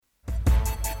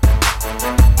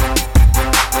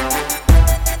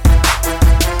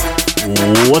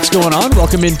What's going on?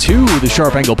 Welcome into the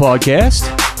Sharp Angle Podcast.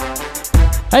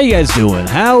 How you guys doing?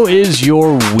 How is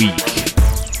your week?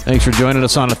 Thanks for joining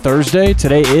us on a Thursday.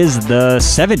 Today is the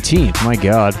 17th. My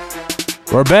God.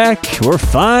 We're back. We're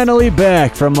finally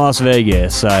back from Las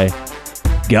Vegas. I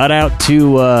got out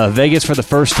to Vegas for the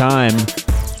first time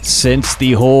since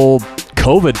the whole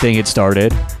COVID thing had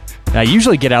started. I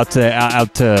usually get out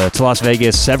to Las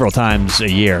Vegas several times a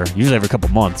year, usually every couple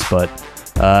months, but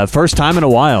first time in a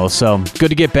while, so good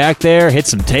to get back there, hit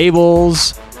some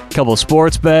tables, a couple of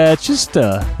sports bets, just,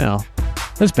 I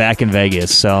was back in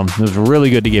Vegas, so it was really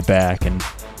good to get back. And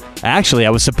actually, I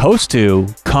was supposed to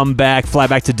fly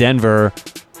back to Denver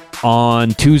on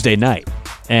Tuesday night,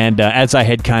 and as I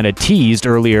had kind of teased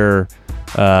earlier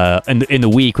in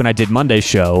the week when I did Monday's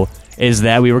show, is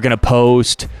that we were going to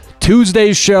post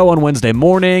Tuesday's show on Wednesday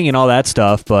morning and all that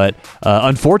stuff, but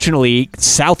unfortunately,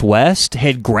 Southwest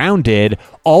had grounded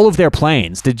all of their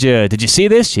planes. Did you see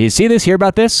this? Did you see this? Hear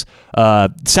about this?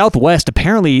 Southwest,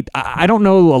 apparently, I don't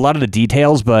know a lot of the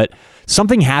details, but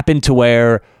something happened to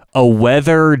where a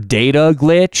weather data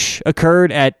glitch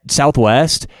occurred at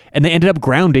Southwest, and they ended up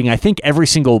grounding, I think, every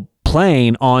single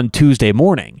plane on Tuesday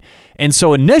morning. And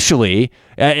so initially,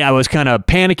 I was kind of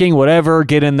panicking, whatever,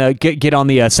 get on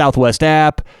the Southwest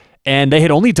app, and they had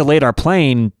only delayed our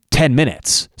plane 10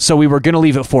 minutes. So we were going to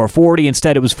leave at 4:40.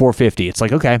 Instead, it was 4:50. It's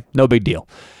like, okay, no big deal.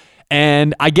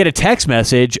 And I get a text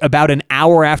message about an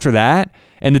hour after that,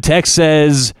 and the text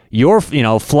says, your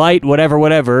flight,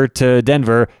 whatever, to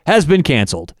Denver has been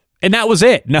canceled. And that was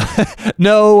it.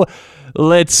 No,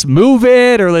 let's move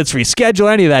it or let's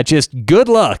reschedule any of that. Just good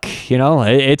luck.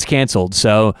 It's canceled.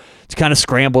 So it's kind of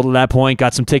scrambled at that point.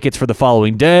 Got some tickets for the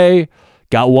following day.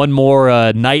 Got one more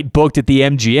night booked at the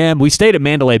MGM. We stayed at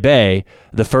Mandalay Bay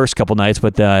the first couple nights,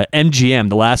 but the MGM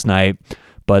the last night.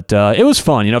 But it was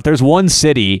fun. If there's one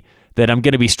city that I'm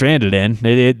going to be stranded in,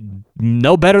 it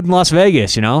no better than Las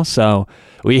Vegas, So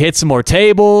we hit some more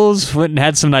tables, went and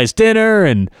had some nice dinner,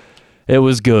 and it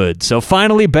was good. So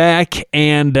finally back,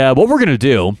 and what we're going to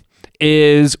do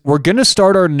is we're going to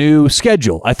start our new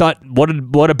schedule. I thought,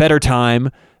 what a better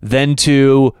time than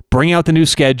to bring out the new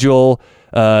schedule,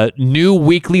 new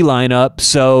weekly lineup.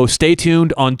 So stay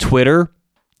tuned on Twitter.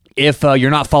 If you're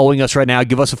not following us right now,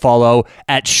 give us a follow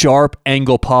at Sharp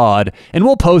Angle Pod, and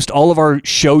we'll post all of our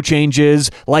show changes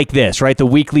like this, right? The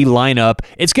weekly lineup.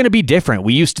 It's going to be different.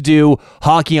 We used to do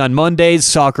hockey on Mondays,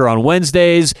 soccer on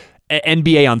Wednesdays,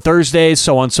 NBA on Thursdays,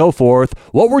 so on and so forth.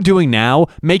 What we're doing now,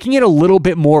 making it a little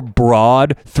bit more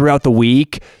broad throughout the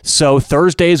week. So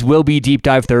Thursdays will be Deep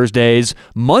Dive Thursdays.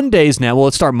 Mondays now,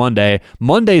 let's start Monday.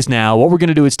 Mondays now, what we're going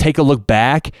to do is take a look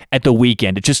back at the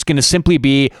weekend. It's just going to simply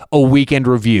be a weekend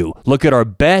review. Look at our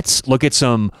bets, look at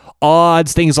some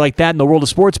odds, things like that in the world of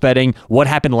sports betting. What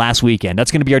happened last weekend?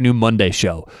 That's going to be our new Monday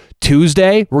show.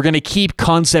 Tuesday, we're going to keep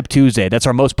Concept Tuesday. That's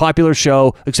our most popular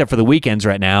show, except for the weekends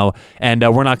right now, and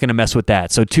we're not going to mess with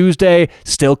that. So Tuesday,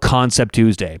 still Concept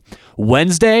Tuesday.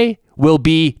 Wednesday will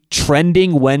be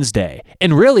Trending Wednesday.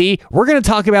 And really, we're going to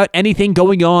talk about anything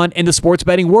going on in the sports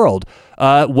betting world.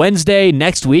 Wednesday,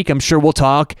 next week, I'm sure we'll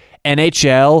talk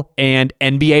NHL and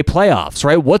NBA playoffs,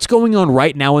 right? What's going on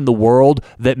right now in the world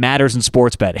that matters in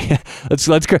sports betting?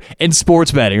 In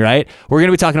sports betting, right? We're going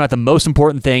to be talking about the most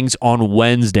important things on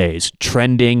Wednesdays,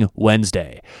 Trending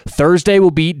Wednesday. Thursday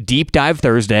will be Deep Dive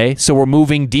Thursday, so we're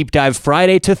moving Deep Dive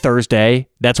Friday to Thursday.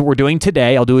 That's what we're doing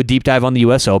today. I'll do a deep dive on the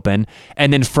U.S. Open.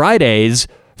 And then Fridays,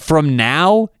 from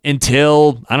now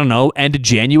until, end of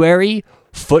January,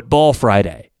 Football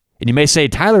Friday. And you may say,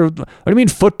 Tyler, what do you mean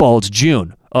football? It's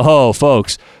June. Oh,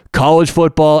 folks, college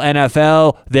football,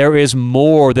 NFL, there is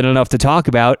more than enough to talk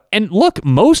about. And look,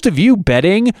 most of you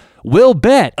betting will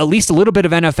bet at least a little bit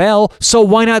of NFL, so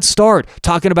why not start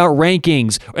talking about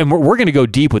rankings? And we're going to go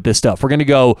deep with this stuff. We're going to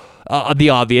go the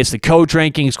obvious, the coach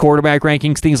rankings, quarterback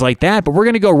rankings, things like that, but we're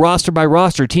going to go roster by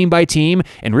roster, team by team,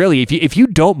 and really, if you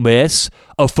don't miss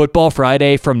a Football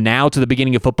Friday from now to the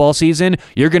beginning of football season,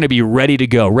 you're going to be ready to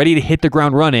go, ready to hit the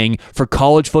ground running for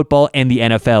college football and the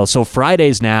NFL. So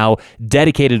Fridays now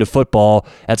dedicated to football.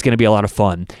 That's going to be a lot of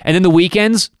fun. And then the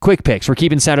weekends, quick picks. We're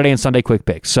keeping Saturday and Sunday quick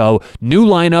picks. So new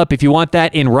lineup. If you want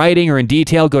that in writing or in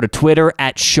detail, go to Twitter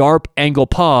at Sharp Angle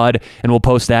Pod, and we'll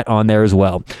post that on there as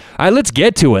well. All right, let's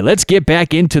get to it. Let's get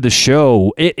back into the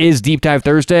show. It is Deep Dive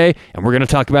Thursday, and we're going to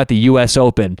talk about the U.S.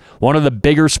 Open. One of the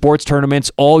bigger sports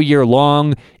tournaments all year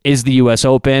long is the U.S.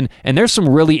 Open, and there's some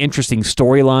really interesting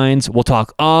storylines. We'll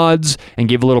talk odds and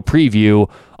give a little preview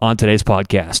on today's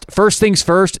podcast. First things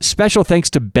first, special thanks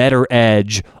to Better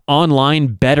Edge,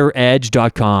 online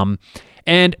betteredge.com.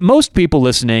 And most people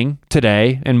listening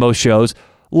today and most shows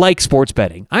like sports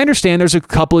betting. I understand there's a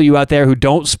couple of you out there who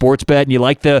don't sports bet and you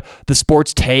like the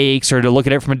sports takes or to look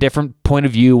at it from a different point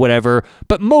of view, whatever.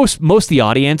 But most of the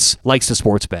audience likes to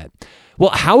sports bet.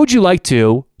 Well, how would you like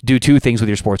to do two things with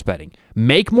your sports betting?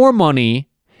 Make more money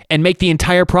and make the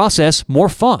entire process more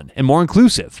fun and more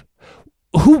inclusive.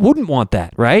 Who wouldn't want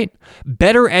that, right?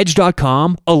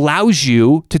 BetterEdge.com allows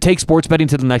you to take sports betting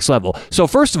to the next level. So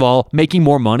first of all, making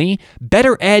more money,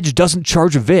 BetterEdge doesn't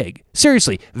charge a VIG.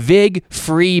 Seriously,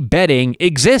 VIG-free betting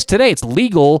exists today. It's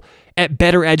legal at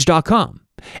BetterEdge.com.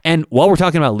 And while we're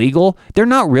talking about legal, they're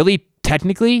not really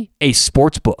technically a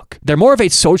sports book. They're more of a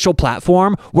social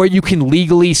platform where you can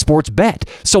legally sports bet.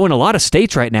 So in a lot of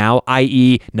states right now,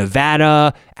 i.e.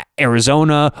 Nevada,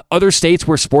 Arizona, other states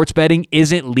where sports betting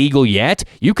isn't legal yet,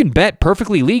 you can bet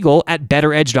perfectly legal at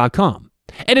betteredge.com.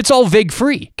 And it's all VIG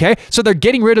free, okay? So they're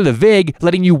getting rid of the VIG,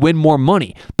 letting you win more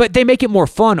money. But they make it more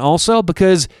fun also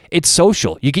because it's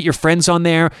social. You get your friends on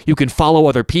there. You can follow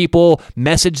other people,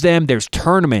 message them. There's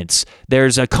tournaments.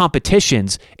 There's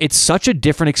competitions. It's such a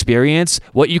different experience.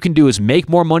 What you can do is make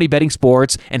more money betting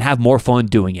sports and have more fun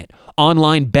doing it.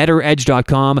 Online,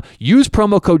 betteredge.com. Use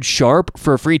promo code SHARP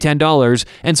for a free $10.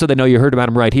 And so they know you heard about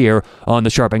them right here on the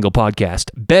Sharp Angle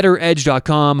podcast.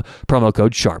 Betteredge.com, promo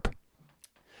code SHARP.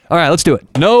 All right, let's do it.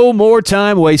 No more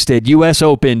time wasted. U.S.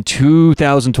 Open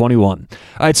 2021.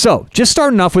 All right, so just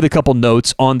starting off with a couple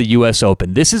notes on the U.S.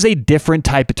 Open. This is a different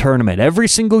type of tournament. Every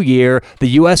single year, the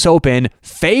U.S. Open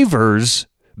favors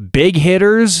big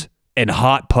hitters and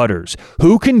hot putters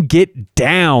who can get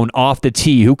down off the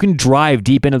tee, who can drive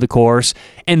deep into the course,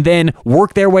 and then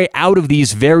work their way out of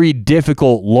these very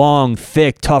difficult, long,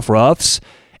 thick, tough roughs,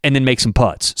 and then make some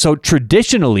putts. So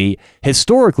traditionally,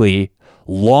 historically,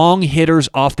 long hitters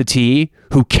off the tee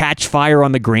who catch fire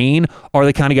on the green are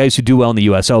the kind of guys who do well in the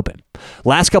U.S. Open.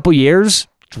 Last couple years,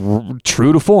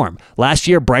 true to form. Last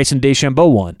year, Bryson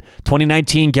DeChambeau won.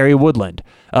 2019, Gary Woodland.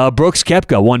 Brooks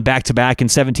Koepka won back-to-back in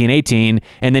 17-18,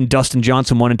 and then Dustin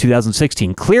Johnson won in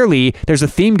 2016. Clearly, there's a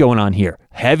theme going on here.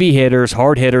 Heavy hitters,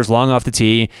 hard hitters, long off the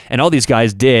tee, and all these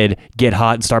guys did get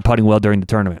hot and start putting well during the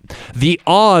tournament. The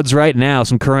odds right now,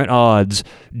 some current odds,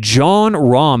 Jon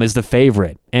Rahm is the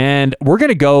favorite. And we're going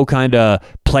to go kind of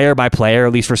player by player,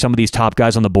 at least for some of these top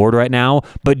guys on the board right now.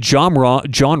 But Jon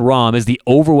Rahm is the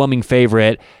overwhelming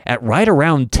favorite at right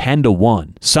around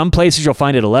 10-1. Some places you'll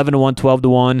find it 11-1,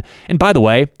 12-1. And by the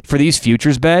way, for these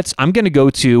futures bets, I'm going to go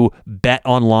to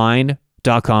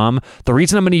betonline.com. The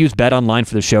reason I'm going to use BetOnline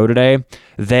for the show today,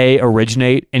 they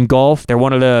originate in golf. They're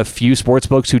one of the few sports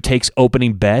books who takes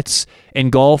opening bets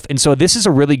in golf. And so this is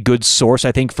a really good source,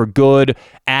 I think, for good,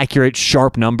 accurate,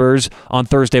 sharp numbers on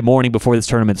Thursday morning before this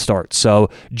tournament starts. So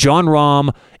Jon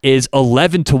Rahm is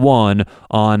 11-1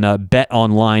 on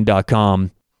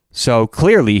betonline.com. So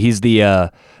clearly he's the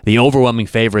overwhelming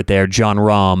favorite there, Jon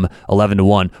Rahm,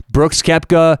 11-1. Brooks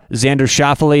Koepka, Xander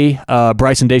Schauffele,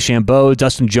 Bryson DeChambeau,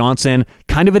 Dustin Johnson,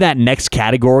 kind of in that next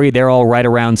category. They're all right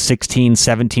around 16,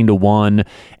 17-1.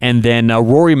 And then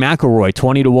Rory McIlroy,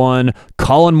 20-1.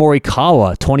 Colin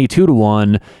Morikawa,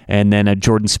 22-1. And then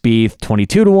Jordan Spieth,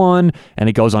 22-1. And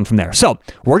it goes on from there. So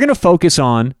we're going to focus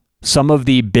on some of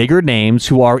the bigger names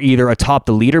who are either atop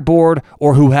the leaderboard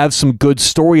or who have some good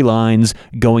storylines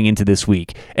going into this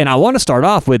week. And I want to start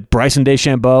off with Bryson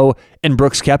DeChambeau and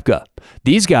Brooks Koepka.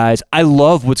 These guys, I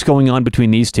love what's going on between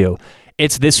these two.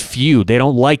 It's this feud. They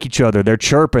don't like each other. They're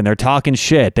chirping. They're talking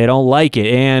shit. They don't like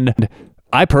it. And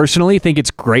I personally think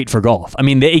it's great for golf. I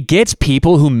mean, it gets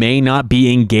people who may not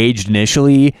be engaged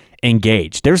initially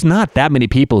engaged. There's not that many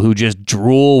people who just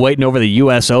drool waiting over the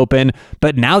U.S. Open,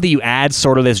 but now that you add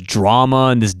sort of this drama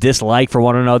and this dislike for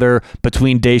one another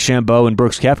between DeChambeau and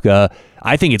Brooks Koepka,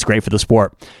 I think it's great for the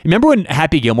sport. Remember when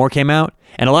Happy Gilmore came out?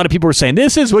 And a lot of people were saying,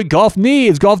 this is what golf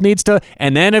needs. Golf needs to...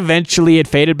 And then eventually it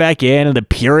faded back in and the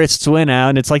purists went out.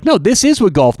 And it's like, no, this is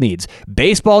what golf needs.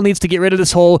 Baseball needs to get rid of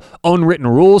this whole unwritten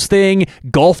rules thing.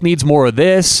 Golf needs more of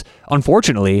this.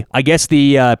 Unfortunately, I guess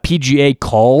the PGA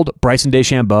called Bryson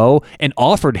DeChambeau and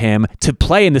offered him to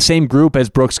play in the same group as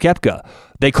Brooks Koepka.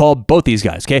 They called both these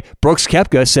guys, okay? Brooks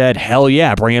Koepka said, hell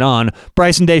yeah, bring it on.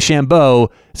 Bryson DeChambeau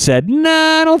said, nah,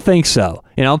 I don't think so.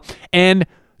 You know? And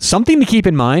something to keep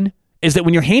in mind is that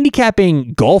when you're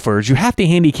handicapping golfers, you have to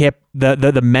handicap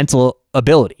the mental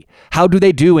ability. How do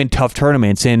they do in tough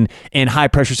tournaments, in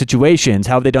high-pressure situations?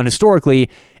 How have they done historically?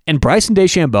 And Bryson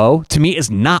DeChambeau, to me, is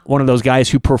not one of those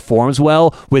guys who performs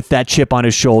well with that chip on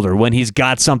his shoulder when he's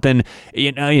got something,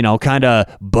 kind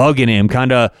of bugging him,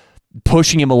 kind of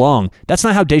pushing him along. That's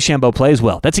not how DeChambeau plays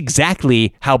well. That's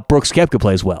exactly how Brooks Koepka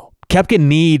plays well. Koepka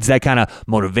needs that kind of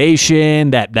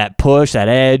motivation, that push, that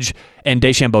edge, and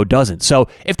DeChambeau doesn't. So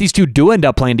if these two do end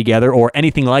up playing together or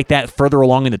anything like that further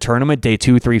along in the tournament, day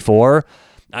 2, 3, 4,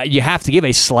 you have to give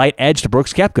a slight edge to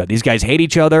Brooks Koepka. These guys hate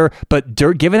each other, but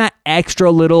given that extra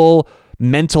little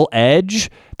mental edge,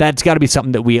 that's got to be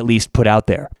something that we at least put out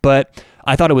there. But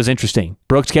I thought it was interesting.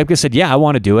 Brooks Koepka said, yeah, I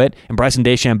want to do it. And Bryson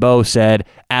DeChambeau said,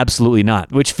 absolutely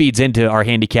not, which feeds into our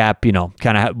handicap,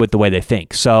 kind of with the way they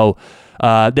think. So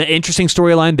the interesting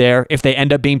storyline there, if they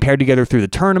end up being paired together through the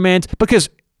tournament, because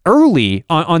early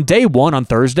on day 1 on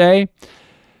Thursday,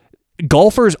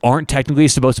 golfers aren't technically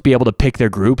supposed to be able to pick their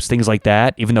groups, things like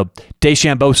that, even though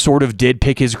DeChambeau sort of did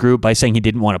pick his group by saying he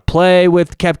didn't want to play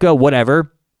with Koepka,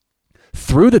 whatever.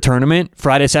 Through the tournament,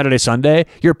 Friday, Saturday, Sunday,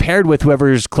 you're paired with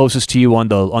whoever's closest to you on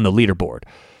the leaderboard.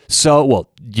 So, well,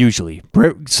 usually.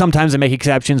 Sometimes they make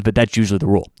exceptions, but that's usually the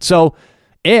rule. So,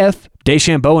 if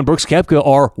DeChambeau and Brooks Koepka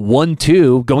are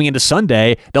 1-2 going into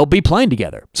Sunday, they'll be playing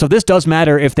together. So this does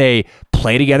matter if they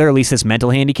play together, at least this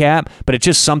mental handicap, but it's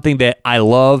just something that I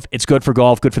love. It's good for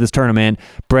golf, good for this tournament.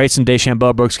 Bryson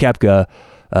DeChambeau, Brooks Koepka,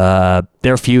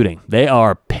 they're feuding. They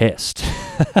are pissed.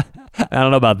 I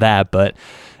don't know about that, but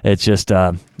it's just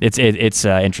it's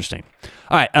interesting.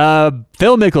 All right,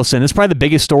 Phil Mickelson. This is probably the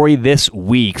biggest story this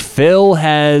week. Phil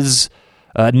has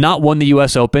not won the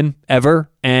U.S. Open ever,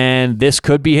 and this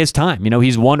could be his time.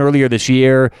 He's won earlier this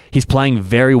year. He's playing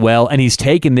very well, and he's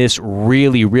taken this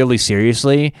really, really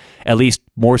seriously, at least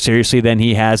more seriously than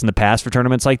he has in the past for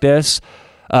tournaments like this.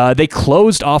 They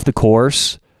closed off the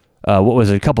course. What was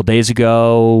it, a couple days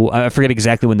ago? I forget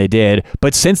exactly when they did.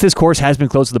 But since this course has been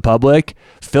closed to the public,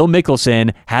 Phil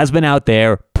Mickelson has been out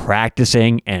there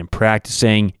practicing and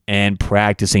practicing and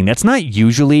practicing. That's not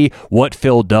usually what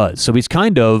Phil does. So he's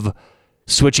kind of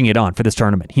switching it on for this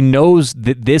tournament. He knows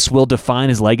that this will define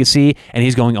his legacy, and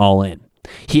he's going all in.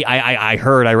 I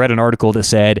read an article that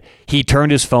said he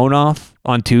turned his phone off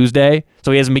on Tuesday,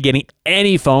 so he hasn't been getting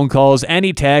any phone calls,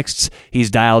 any texts.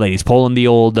 He's dialed in. He's pulling the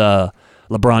old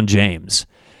LeBron James.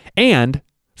 And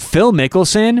Phil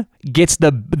Mickelson gets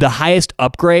the highest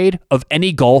upgrade of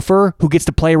any golfer who gets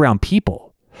to play around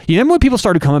people. You remember when people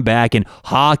started coming back in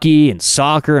hockey and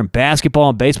soccer and basketball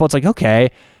and baseball? It's like,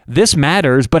 okay, this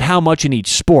matters, but how much in each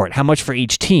sport? How much for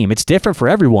each team? It's different for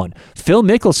everyone. Phil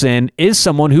Mickelson is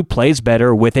someone who plays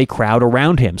better with a crowd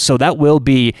around him, so that will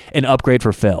be an upgrade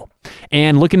for Phil.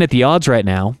 And looking at the odds right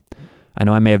now, I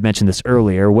know I may have mentioned this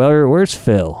earlier. Where's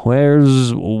Phil?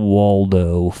 Where's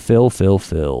Waldo?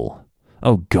 Phil.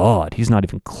 Oh, God, he's not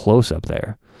even close up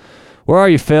there. Where are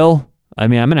you, Phil? I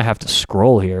mean, I'm going to have to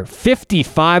scroll here.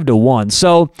 55-1.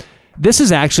 So this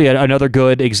is actually another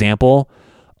good example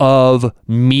of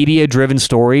media-driven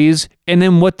stories and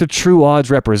then what the true odds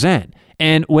represent.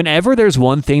 And whenever there's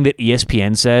one thing that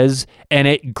ESPN says and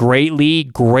it greatly,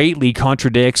 greatly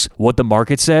contradicts what the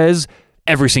market says,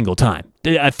 every single time,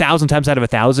 1,000 times out of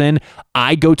 1,000,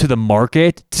 I go to the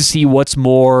market to see what's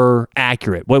more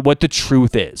accurate, what the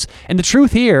truth is. And the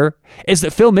truth here is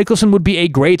that Phil Mickelson would be a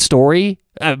great story,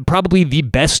 probably the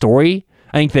best story.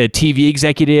 I think the TV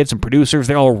executives and producers,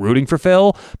 they're all rooting for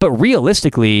Phil. But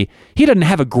realistically, he doesn't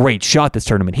have a great shot this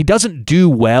tournament. He doesn't do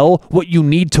well what you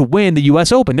need to win the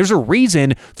U.S. Open. There's a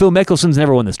reason Phil Mickelson's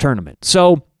never won this tournament.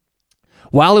 So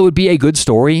while it would be a good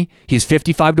story, he's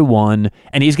 55-1,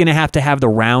 and he's going to have the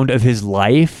round of his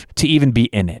life to even be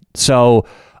in it. So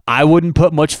I wouldn't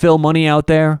put much Phil money out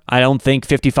there. I don't think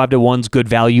 55-1's good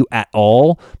value at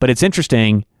all. But it's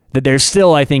interesting that there's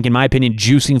still, I think, in my opinion,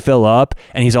 juicing Phil up,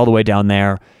 and he's all the way down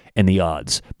there in the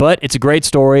odds. But it's a great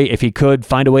story. If he could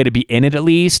find a way to be in it at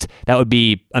least, that would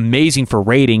be amazing for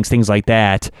ratings, things like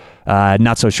that.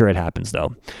 Not so sure it happens,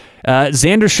 though.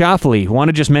 Xander Schauffele, want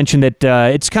to just mention that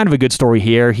it's kind of a good story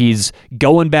here. He's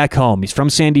going back home. He's from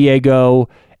San Diego,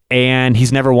 and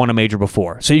he's never won a major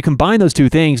before. So you combine those two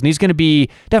things, and he's going to be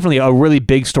definitely a really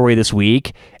big story this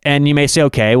week. And you may say,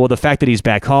 okay, well, the fact that he's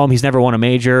back home, he's never won a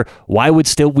major, why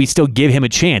would we still give him a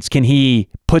chance? Can he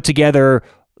put together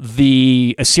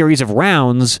a series of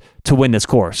rounds to win this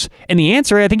course? And the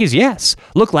answer, I think, is yes.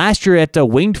 Look, last year at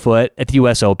Winged Foot at the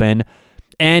U.S. Open,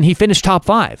 and he finished top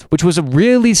 5, which was a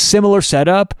really similar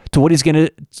setup to what he's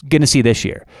gonna see this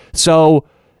year. So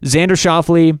Xander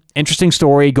Schauffele, interesting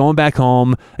story, going back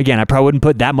home. Again, I probably wouldn't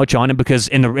put that much on him because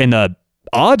in the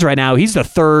odds right now, he's the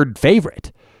third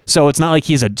favorite. So it's not like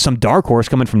he's some dark horse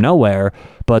coming from nowhere,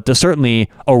 but there's certainly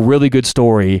a really good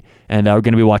story, and we're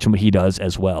going to be watching what he does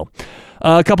as well.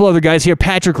 A couple other guys here.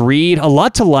 Patrick Reed, a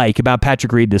lot to like about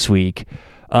Patrick Reed this week.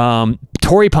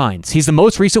 Torrey Pines, he's the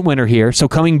most recent winner here, so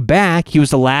coming back, he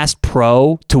was the last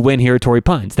pro to win here at Torrey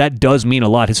Pines. That does mean a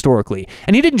lot historically.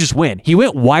 And he didn't just win. He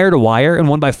went wire to wire and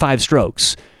won by 5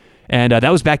 strokes. And that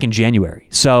was back in January.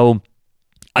 So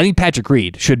I think Patrick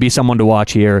Reed should be someone to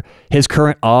watch here. His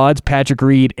current odds, Patrick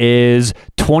Reed is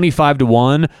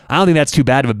 25-1. I don't think that's too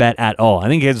bad of a bet at all. I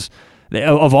think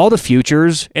of all the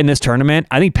futures in this tournament,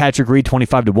 I think Patrick Reed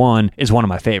 25-1 is one of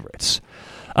my favorites.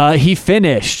 He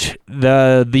finished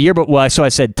the year, so I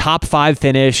said top 5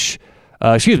 finish.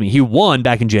 He won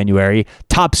back in January.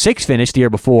 Top 6 finish the year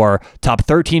before. Top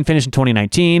 13 finish in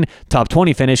 2019. Top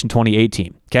 20 finish in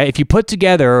 2018. Okay, if you put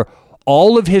together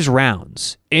all of his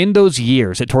rounds in those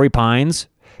years at Torrey Pines,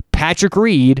 Patrick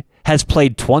Reed has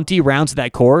played 20 rounds at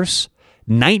that course.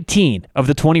 19 of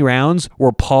the 20 rounds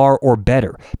were par or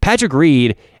better. Patrick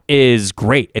Reed is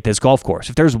great at this golf course.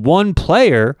 If there's one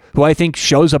player who I think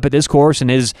shows up at this course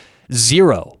and is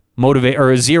zero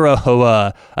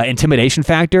intimidation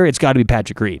factor, it's got to be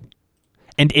Patrick Reed.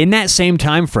 And in that same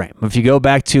time frame, if you go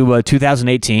back to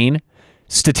 2018,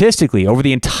 statistically over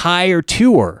the entire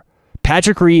tour,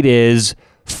 Patrick Reed is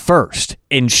first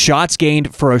in shots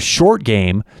gained for a short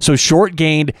game. So short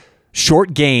game,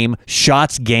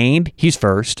 shots gained, he's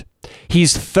first.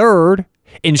 He's third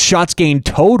in shots gained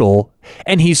total,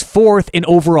 and he's fourth in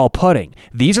overall putting.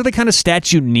 These are the kind of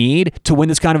stats you need to win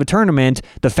this kind of a tournament.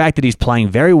 The fact that he's playing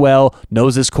very well,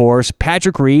 knows this course.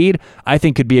 Patrick Reed, I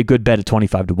think, could be a good bet at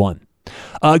 25-1.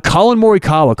 Colin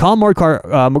Morikawa. Colin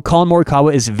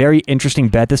Morikawa is a very interesting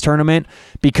bet this tournament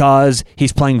because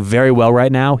he's playing very well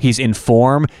right now. He's in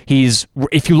form.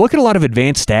 If you look at a lot of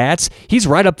advanced stats, he's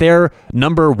right up there,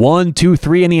 number 1, 2,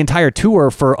 3 in the entire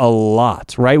tour for a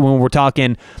lot, right? When we're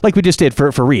talking, like we just did for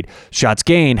Reed, shots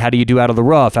gained, how do you do out of the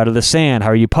rough, out of the sand,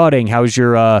 how are you putting, how's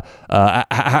your, how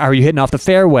are you hitting off the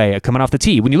fairway, coming off the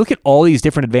tee? When you look at all these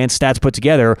different advanced stats put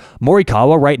together,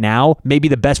 Morikawa right now may be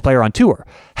the best player on tour.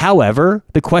 However,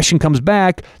 the question comes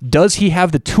back, does he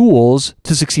have the tools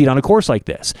to succeed on a course like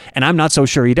this? And I'm not so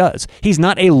sure he does. He's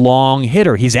not a long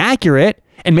hitter. He's accurate,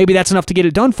 and maybe that's enough to get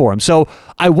it done for him. So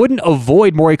I wouldn't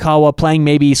avoid Morikawa playing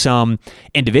maybe some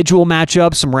individual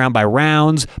matchups, some round by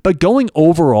rounds, but going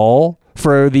overall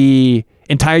for the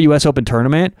entire U.S. Open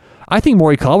tournament, I think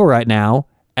Morikawa right now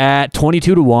at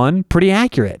 22-1, pretty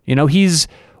accurate. You know, he's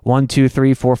 1, 2,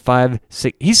 3, 4, 5,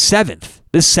 6. He's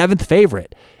seventh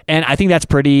favorite. And I think that's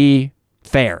pretty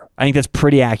fair. I think that's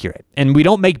pretty accurate. And we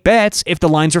don't make bets if the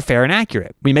lines are fair and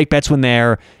accurate. We make bets when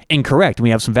they're incorrect and we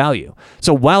have some value.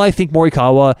 So while I think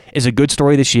Morikawa is a good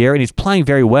story this year and he's playing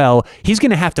very well, he's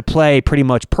going to have to play pretty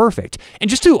much perfect. And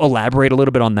just to elaborate a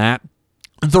little bit on that,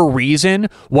 the reason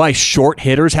why short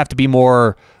hitters have to be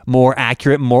more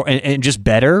accurate, and just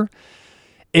better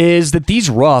is that these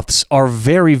roughs are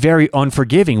very, very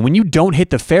unforgiving. When you don't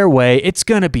hit the fairway, it's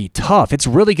going to be tough. It's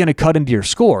really going to cut into your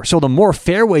score. So the more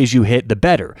fairways you hit, the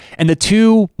better. And the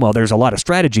two, well, there's a lot of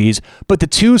strategies, but the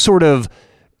two sort of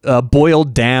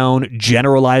boiled down,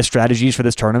 generalized strategies for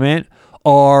this tournament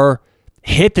are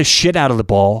hit the shit out of the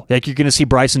ball, like you're going to see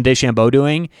Bryson DeChambeau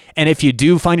doing. And if you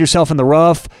do find yourself in the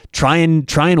rough, try and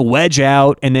wedge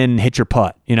out and then hit your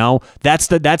putt. You know,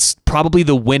 that's probably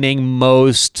the winning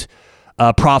most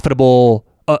profitable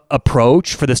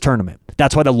approach for this tournament.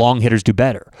 That's why the long hitters do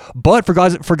better. But for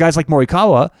guys like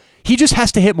Morikawa, he just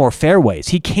has to hit more fairways.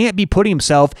 He can't be putting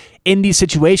himself in these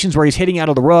situations where he's hitting out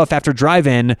of the rough after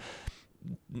driving,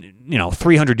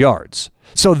 300 yards.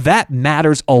 So that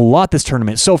matters a lot this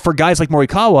tournament. So for guys like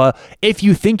Morikawa, if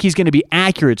you think he's going to be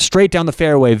accurate straight down the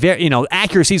fairway,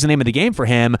 accuracy is the name of the game for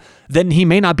him, then he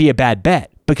may not be a bad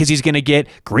bet because he's going to get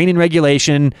green in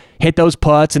regulation, hit those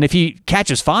putts, and if he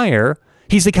catches fire,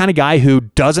 he's the kind of guy who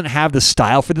doesn't have the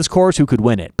style for this course who could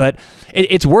win it. But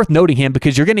it's worth noting him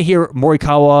because you're going to hear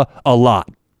Morikawa a lot.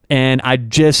 And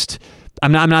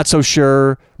I'm not so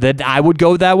sure that I would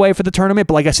go that way for the tournament.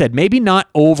 But like I said, maybe not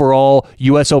overall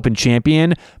U.S. Open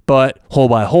champion, but hole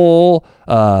by hole,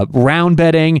 round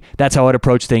betting. That's how I'd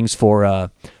approach things for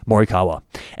Morikawa.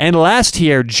 And last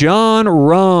here, Jon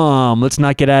Rahm. Let's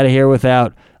not get out of here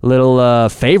without a little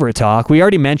favorite talk. We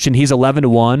already mentioned he's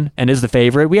 11-1 and is the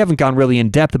favorite. We haven't gone really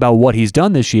in depth about what he's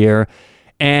done this year.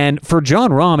 And for Jon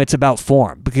Rahm, it's about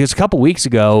form because a couple weeks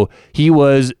ago, he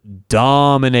was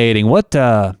dominating.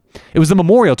 It was the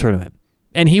Memorial Tournament.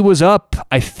 And he was up,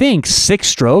 I think, 6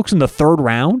 strokes in the third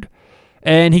round.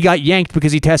 And he got yanked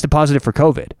because he tested positive for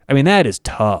COVID. I mean, that is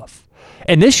tough.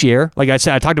 And this year, like I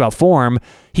said, I talked about form.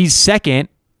 He's second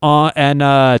and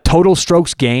total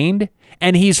strokes gained.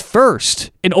 And he's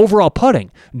first in overall putting.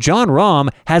 Jon Rahm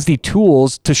has the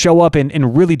tools to show up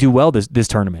and really do well this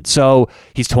tournament. So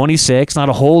he's 26, not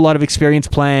a whole lot of experience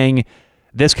playing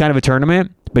this kind of a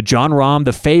tournament. But Jon Rahm,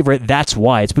 the favorite, that's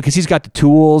why. It's because he's got the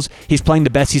tools. He's playing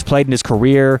the best he's played in his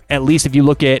career. At least if you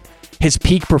look at his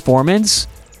peak performance,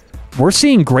 we're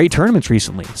seeing great tournaments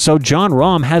recently. So Jon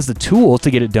Rahm has the tools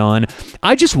to get it done.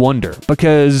 I just wonder,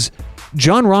 because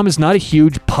Jon Rahm is not a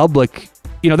huge public,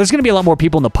 there's going to be a lot more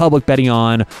people in the public betting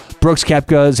on Brooks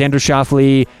Koepka, Xander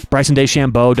Schauffele, Bryson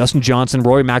DeChambeau, Dustin Johnson,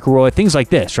 Rory McIlroy, things like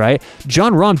this, right?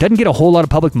 Jon Rahm doesn't get a whole lot of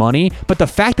public money, but the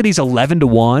fact that he's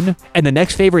 11-1 and the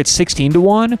next favorite's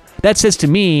 16-1, that says to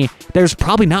me there's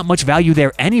probably not much value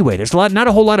there anyway. There's not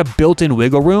a whole lot of built-in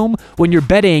wiggle room when you're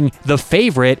betting the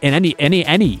favorite in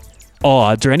any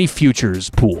odds or any futures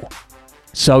pool.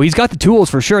 So he's got the tools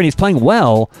for sure, and he's playing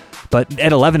well, but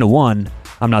at 11-1,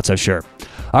 I'm not so sure.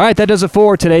 All right, that does it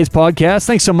for today's podcast.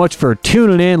 Thanks so much for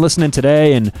tuning in, listening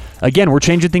today. And again, we're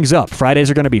changing things up. Fridays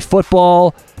are going to be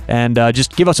football. And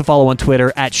just give us a follow on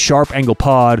Twitter at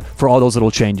SharpAnglePod for all those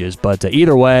little changes. But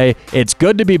either way, it's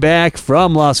good to be back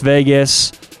from Las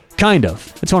Vegas. Kind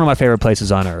of. It's one of my favorite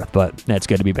places on earth, but it's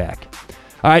good to be back.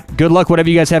 All right, good luck, whatever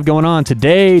you guys have going on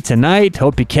today, tonight.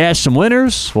 Hope you cash some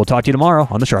winners. We'll talk to you tomorrow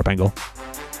on The Sharp Angle.